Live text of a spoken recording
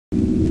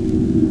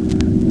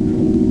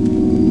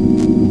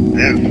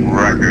This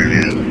record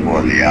is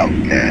for the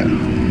outcast.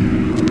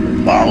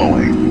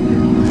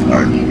 Following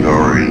are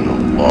stories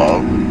of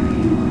love,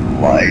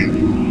 life,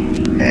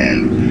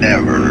 and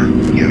never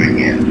giving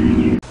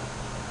in.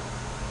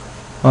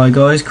 Hi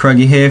guys,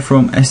 Craigie here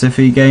from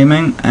SFE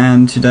Gaming,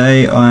 and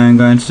today I am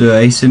going to do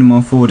a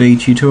Cinema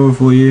 4D tutorial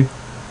for you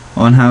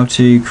on how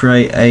to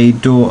create a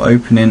door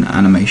opening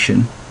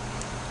animation.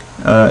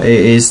 It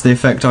is the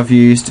effect I've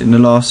used in the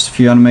last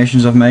few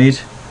animations I've made.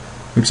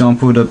 For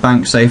example, the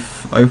bank safe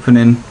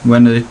opening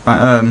when the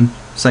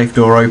safe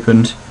door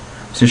opened.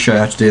 To show you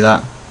how to do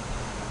that.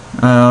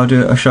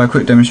 I'll show a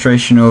quick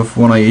demonstration of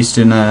one I used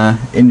in an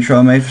intro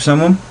I made for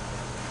someone.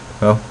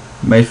 Well,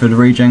 made for the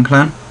Regen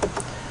clan.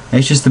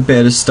 It's just a bit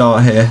at the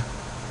start here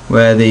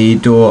where the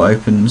door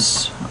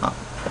opens up.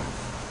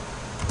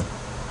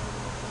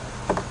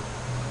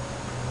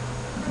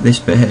 This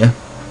bit here,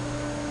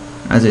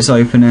 as it's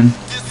opening.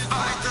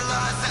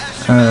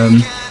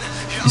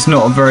 It's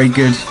not a very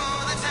good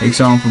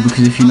example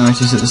because if you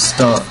notice at the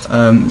start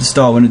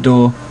when the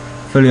door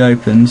fully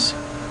opens,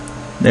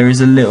 there is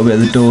a little bit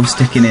of the door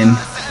sticking in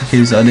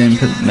because I didn't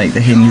make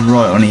the hinge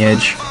right on the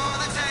edge.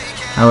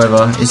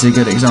 However, it's a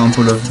good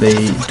example of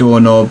the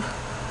doorknob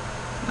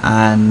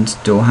and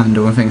door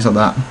handle and things like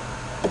that.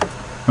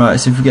 Right,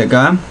 so if we get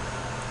going,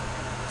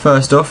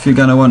 first off you're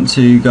going to want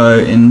to go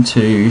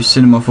into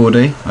Cinema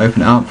 4D,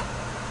 open it up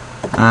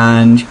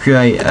and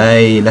create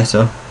a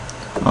letter.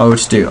 I would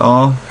just do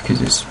R because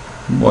it's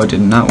what I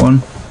did in that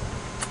one.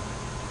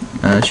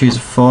 Choose a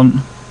font.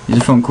 Use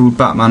a font called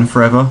Batman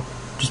Forever,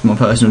 just my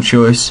personal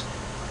choice.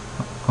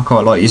 I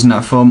quite like using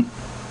that font.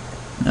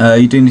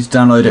 You do need to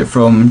download it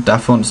from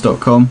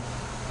dafonts.com.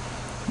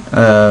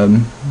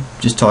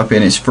 Just type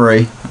in, it's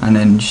free, and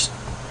then just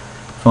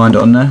find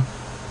it on there.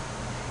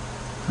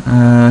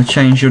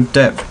 Change your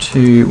depth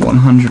to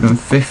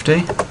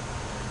 150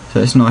 so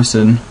it's nice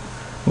and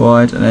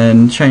wide, and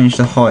then change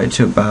the height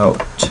to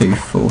about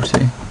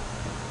 240.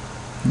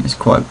 It's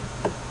quite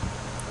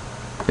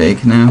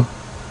big now,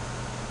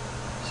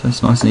 so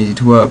it's nice and easy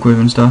to work with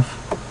and stuff.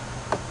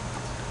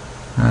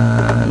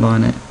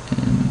 Line it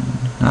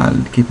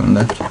in, keep it on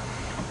the left.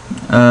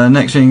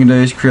 Next thing you can do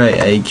is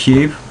create a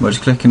cube by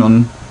just clicking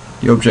on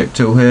the object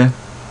tool here,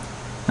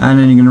 and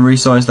then you're going to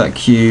resize that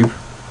cube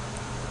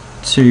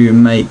to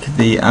make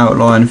the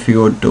outline for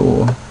your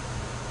door.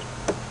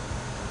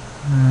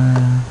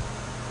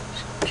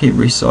 Just keep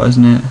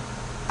resizing it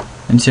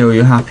until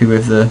you're happy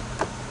with the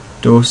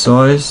door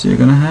size you're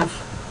going to have.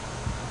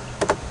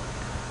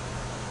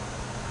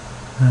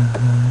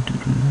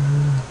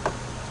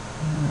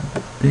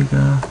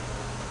 Bigger,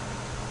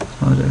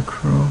 slide it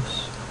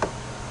across.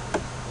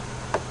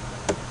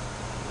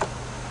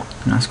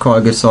 That's quite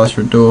a good size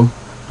for a door,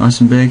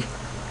 nice and big.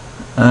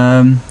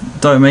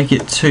 Don't make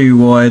it too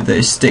wide that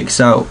it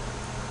sticks out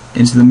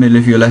into the middle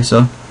of your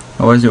letter,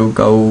 otherwise it will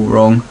go all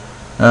wrong.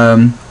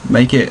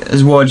 Make it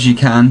as wide as you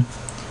can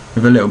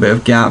with a little bit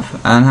of gap,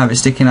 and have it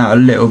sticking out a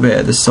little bit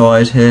at the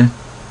side here.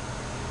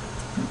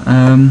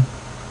 And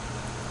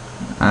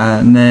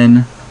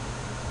then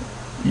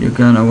you're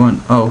gonna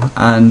want,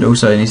 and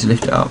also you need to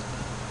lift it up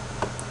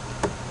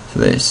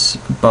so that it's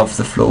above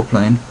the floor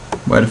plane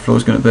where the floor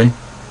is going to be.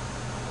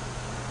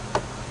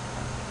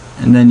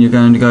 And then you're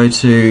going to go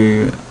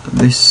to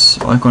this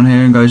icon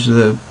here and go to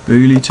the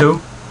Boolean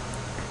tool,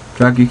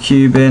 drag your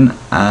cube in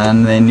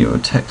and then your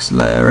text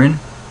layer in,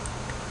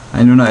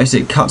 and you'll notice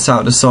it cuts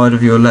out the side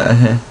of your letter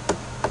here.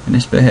 In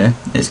this bit here,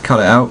 it's cut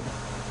it out,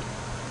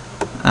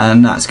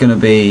 and that's going to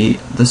be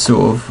the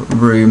sort of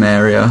room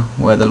area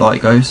where the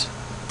light goes.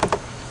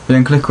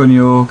 Then click on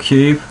your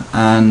cube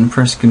and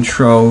press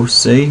Control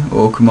C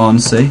or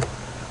Command C,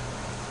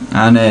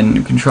 and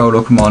then Control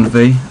or Command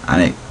V,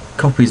 and it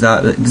copies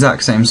that the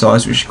exact same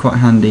size, which is quite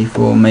handy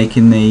for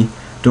making the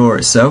door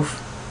itself.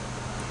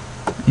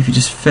 If you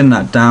just thin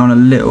that down a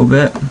little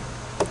bit,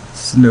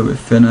 it's a little bit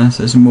thinner,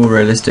 so it's more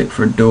realistic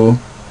for a door.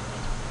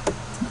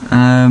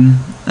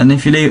 And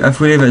if we leave it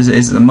as it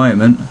is at the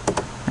moment,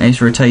 and you just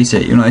rotate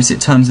it, you'll notice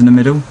it turns in the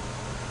middle.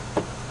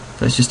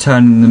 So it's just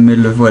turning in the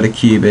middle of where the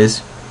cube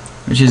is,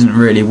 which isn't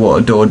really what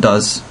a door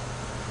does.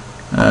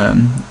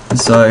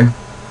 So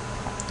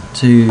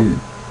to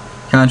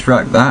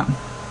counteract that,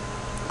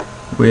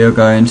 we're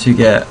going to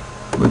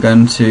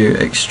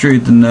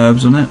extrude the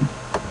Nurbs on it.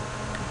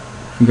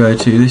 We go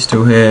to this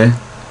tool here,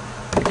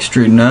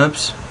 Extrude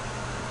Nurbs,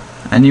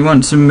 and you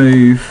want to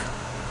move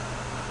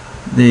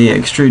the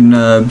Extrude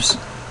Nurbs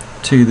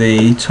to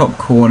the top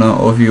corner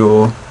of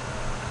your,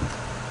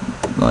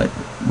 like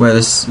where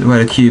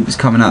the cube is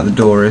coming out the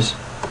door is.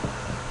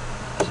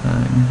 So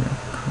move it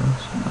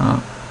across,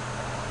 up,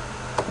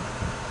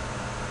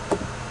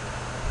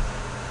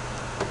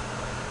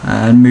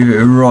 and move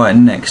it right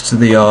next to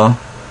the R,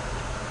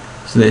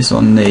 so that it's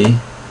on the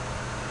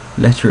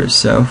letter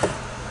itself.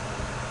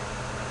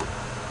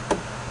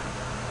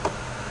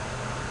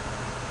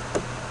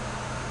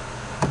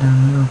 Down a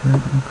little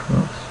bit and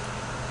across,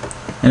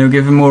 and it'll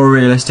give a more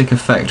realistic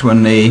effect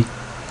when the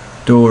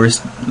door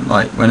is,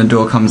 like when the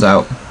door comes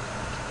out.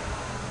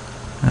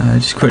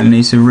 Just quickly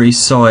need to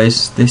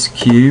resize this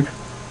cube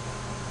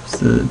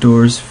so the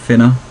door is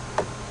thinner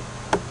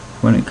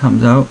when it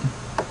comes out.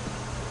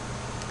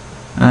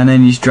 And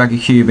then you just drag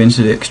your cube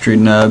into the Extrude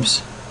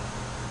Nurbs,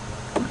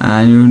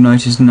 and you'll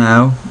notice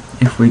now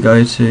if we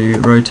go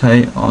to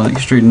rotate on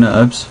Extrude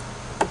Nurbs,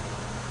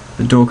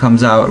 the door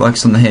comes out like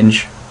it's on the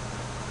hinge,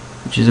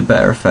 which is a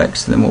better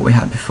effect than what we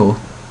had before.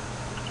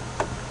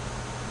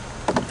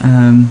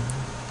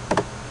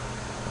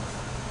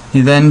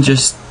 You then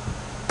just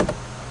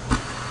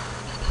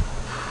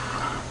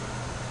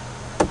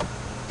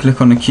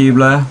click on the cube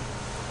layer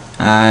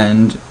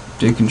and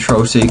do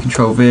Control C,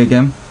 Control V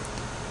again,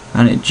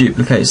 and it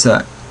duplicates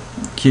that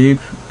cube.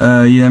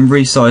 You then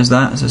resize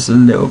that so it's a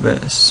little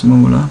bit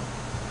smaller.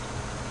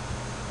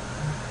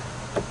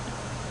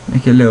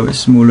 Make it a little bit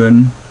smaller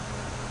in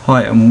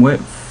height and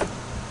width.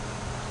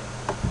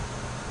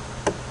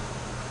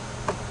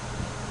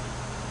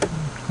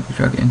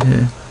 Drag it into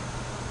here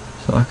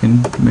so I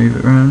can move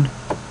it around.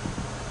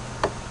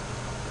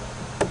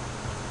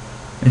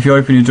 If you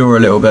open your door a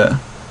little bit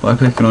by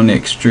clicking on the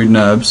Extrude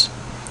Nurbs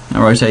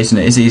and rotating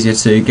it, it's easier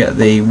to get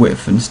the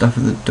width and stuff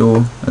of the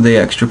door, the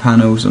extra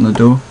panels on the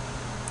door.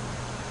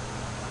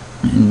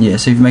 And yeah,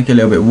 so if you make it a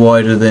little bit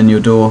wider than your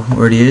door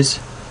already is,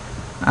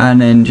 and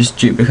then just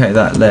duplicate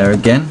that layer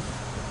again,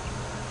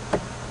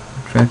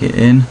 drag it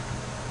in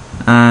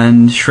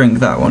and shrink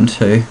that one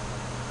too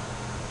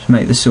to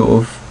make the sort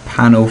of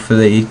panel for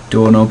the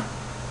doorknob.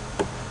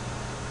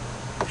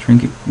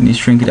 Shrink it, you need to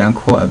shrink it down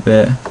quite a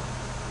bit.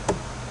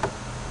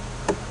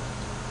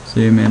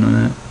 Zoom in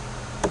on it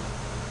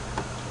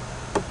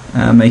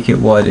and make it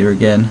wider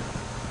again.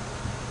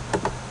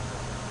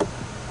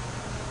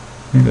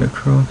 Move it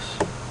across.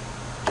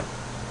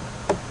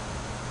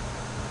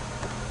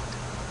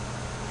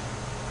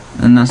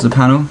 And that's the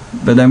panel.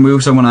 But then we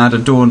also want to add a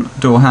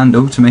door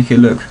handle to make it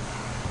look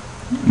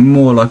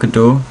more like a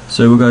door.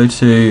 So we'll go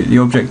to the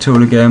object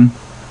tool again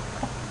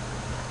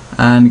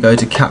and go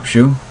to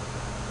capsule.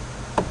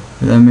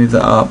 We then move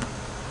that up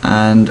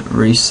and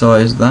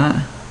resize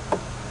that.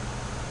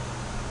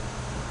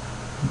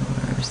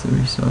 Where's the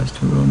resize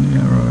tool on the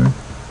arrow?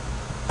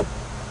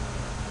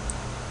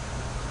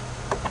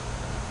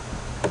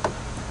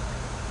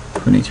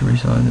 We need to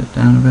resize it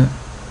down a bit.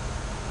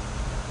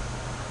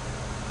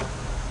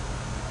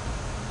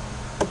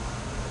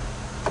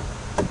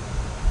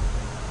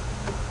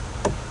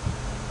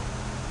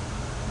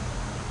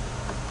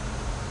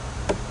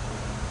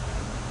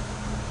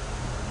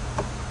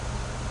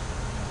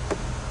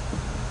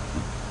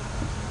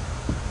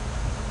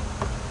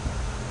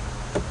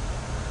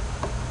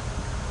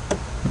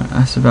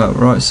 That's about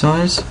right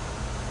size,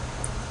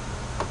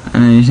 and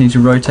then you just need to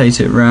rotate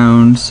it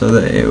round so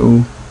that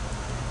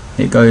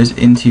it goes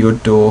into your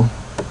door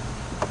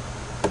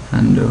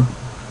handle.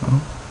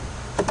 Oh.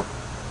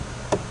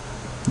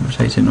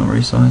 Rotate it, not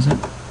resize it.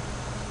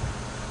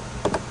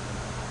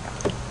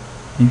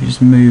 You can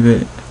just move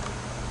it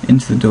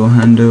into the door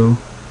handle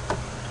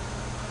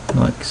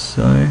like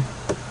so.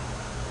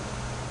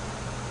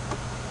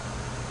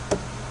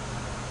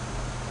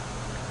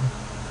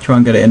 Try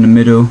and get it in the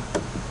middle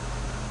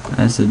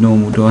as the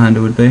normal door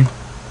handle would be.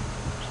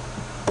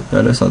 So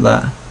it looks like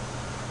that.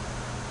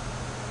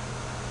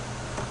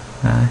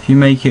 If you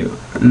make it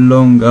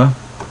longer,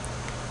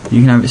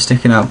 you can have it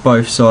sticking out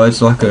both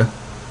sides like a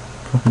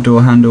proper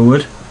door handle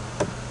would.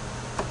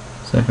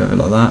 So if you have it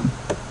like that,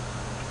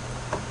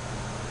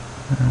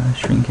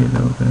 shrink it a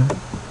little bit.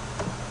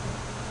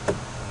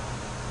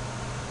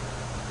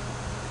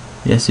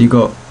 Yeah, so you've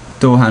got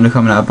door handle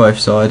coming out of both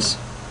sides.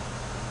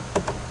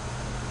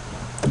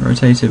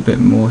 Rotate it a bit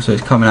more so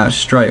it's coming out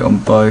straight on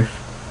both,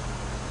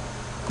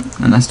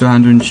 and that's door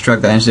handle, and just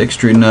drag that into the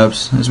Extrude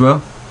Nurbs as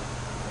well.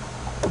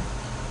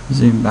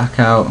 Zoom back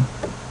out,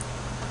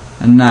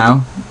 and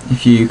now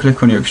if you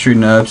click on your Extrude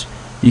Nurbs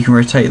you can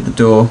rotate the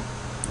door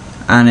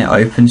and it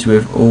opens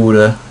with all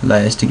the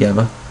layers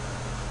together.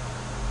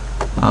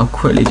 I'll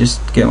quickly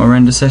just get my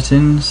render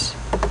settings.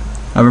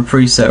 I have a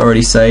preset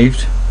already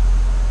saved.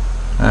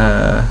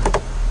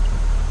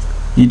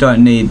 You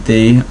don't need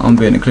the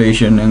ambient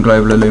occlusion and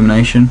global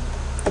illumination.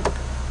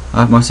 I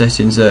have my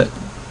settings at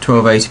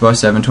 1280 by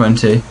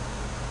 720.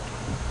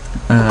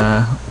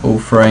 All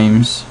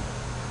frames.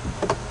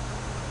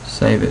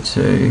 Save it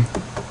to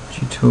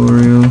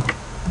tutorial.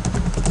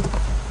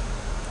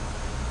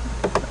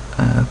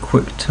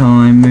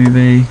 QuickTime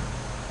movie.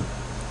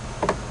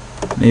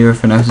 Leave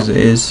everything else as it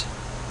is.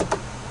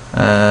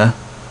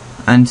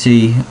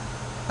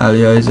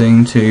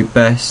 Anti-aliasing to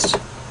best.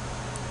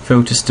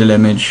 Filter still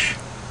image.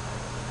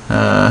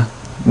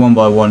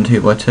 1x1,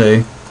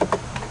 2x2,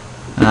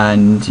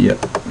 and yeah,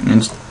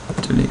 and just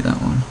delete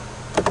that one.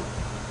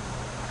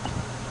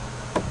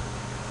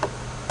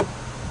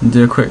 And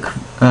do a quick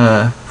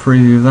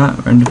preview of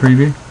that, render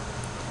preview.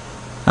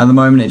 At the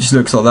moment it just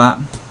looks like that,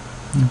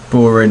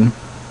 boring,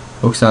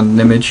 bog standard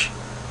image.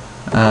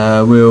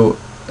 We'll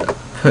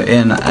put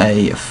in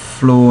a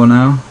floor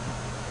now.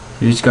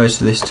 So you just go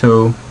to this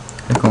tool,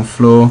 click on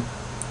floor,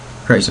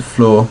 creates a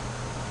floor,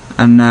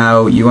 and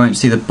now you won't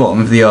see the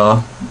bottom of the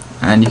R,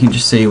 and you can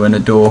just see when the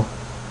door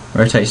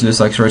rotates. It looks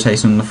like it's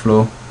rotating on the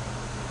floor.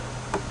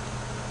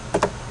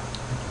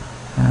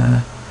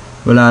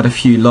 we'll add a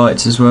few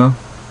lights as well.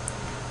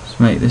 Let's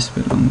make this a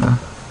bit longer.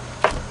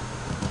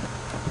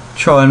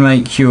 Try and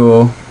make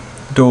your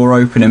door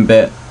opening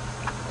bit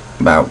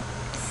about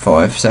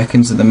 5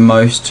 seconds at the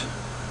most,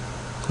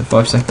 so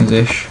 5 seconds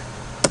ish,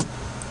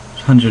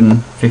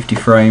 150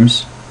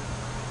 frames.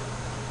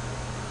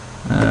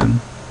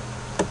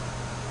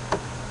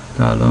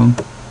 Go along,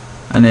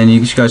 and then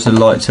you just go to the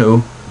light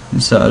tool,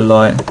 insert a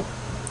light,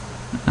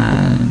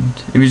 and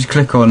if you just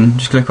click on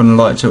the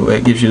light tool,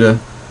 it gives you the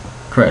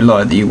correct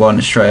light that you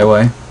want straight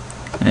away.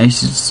 And you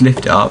just lift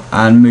it up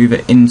and move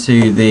it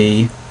into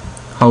the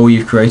hole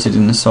you've created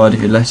in the side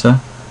of your letter,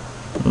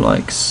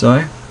 like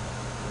so.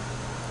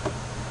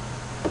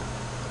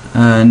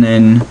 And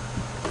then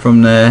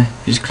from there,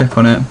 if you just click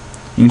on it,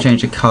 you can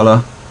change the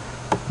colour.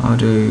 I'll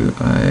do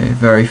a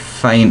very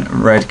faint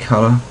red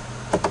colour.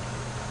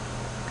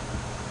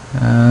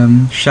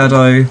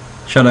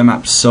 Shadow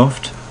map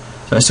soft,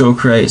 so it sort of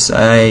creates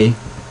a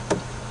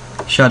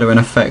shadowing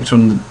effect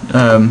on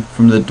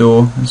from the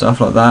door and stuff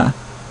like that,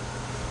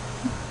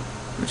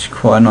 which is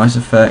quite a nice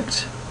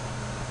effect.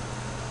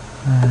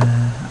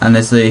 And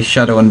there's the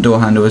shadow on the door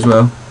handle as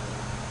well.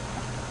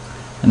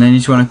 And then you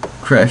just want to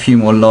create a few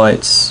more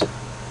lights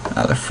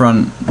at the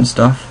front and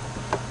stuff.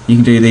 You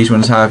can do these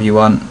ones however you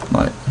want,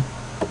 like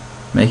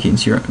make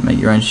your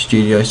own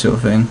studio sort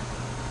of thing.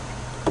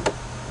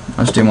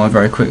 I'll just do mine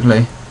very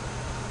quickly.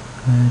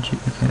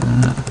 Duplicate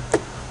that.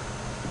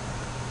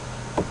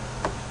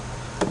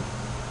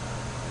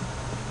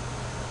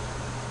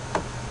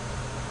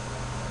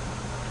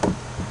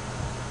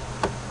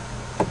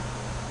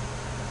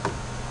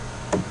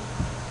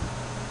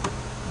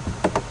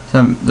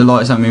 So the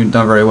lights haven't been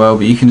done very well,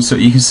 but you can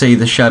see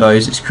the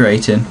shadows it's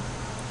creating,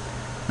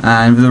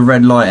 and with the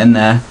red light in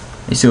there,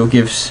 it sort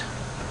of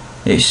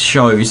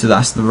shows that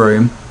that's the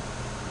room.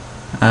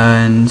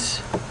 And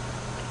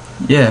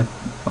yeah,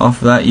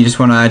 after that you just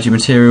want to add your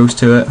materials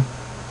to it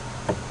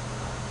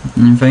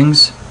and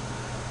things.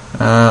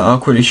 I'll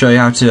quickly show you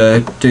how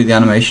to do the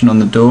animation on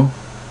the door.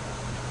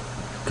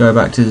 Go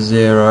back to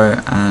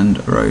 0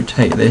 and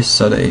rotate this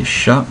so that it's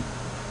shut.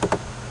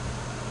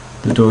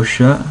 The door's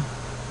shut.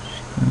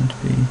 It's going to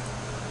be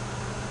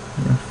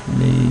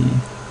roughly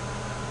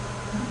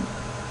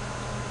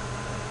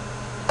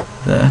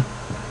there.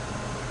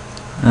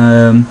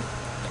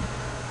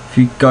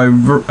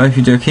 If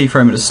you do a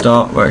keyframe at the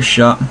start where it's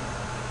shut,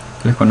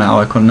 click on that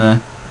icon there,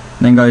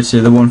 and then go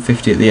to the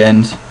 150 at the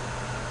end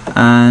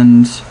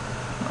and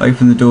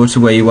open the door to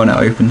where you want it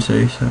open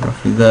to, so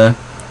roughly there,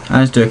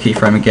 and just do a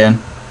keyframe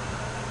again.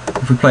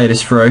 If we play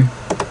this through,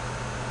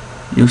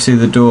 you'll see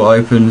the door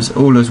opens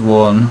all as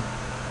one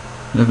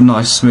with a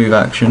nice smooth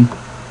action.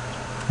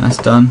 That's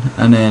done,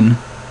 and then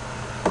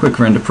quick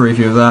render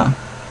preview of that,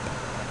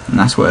 and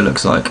that's what it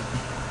looks like.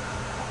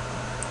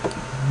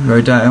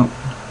 Rotate out,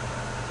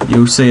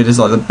 you'll see it as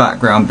like the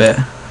background bit,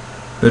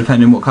 but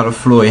depending on what kind of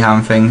floor you have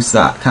and things,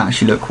 that can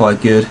actually look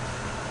quite good.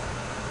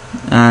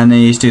 And then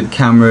you just do the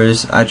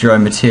cameras, add your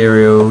own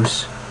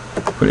materials.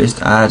 But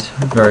just add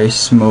a very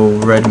small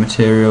red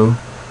material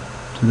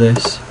to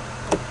this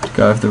to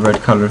go with the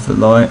red colour of the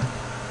light.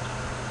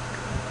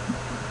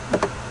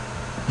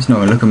 It's not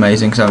going to look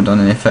amazing because I haven't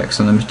done any effects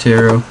on the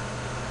material,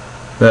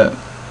 but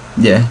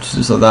yeah,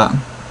 just like that.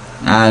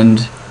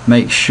 And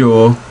make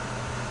sure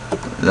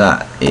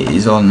that it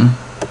is on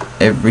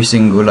every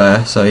single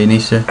layer, so you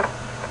need to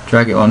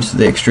drag it onto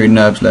the Extrude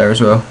Nurbs layer as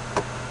well,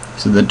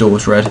 so the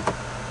door's red.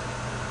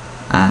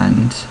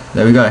 And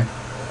there we go.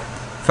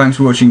 Thanks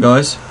for watching,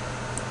 guys.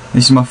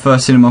 This is my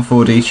first Cinema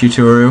 4D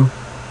tutorial.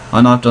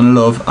 I know I've done a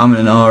lot of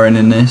and ahhing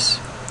in this,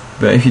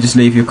 but if you just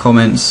leave your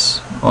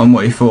comments on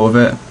what you thought of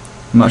it,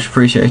 much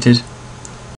appreciated.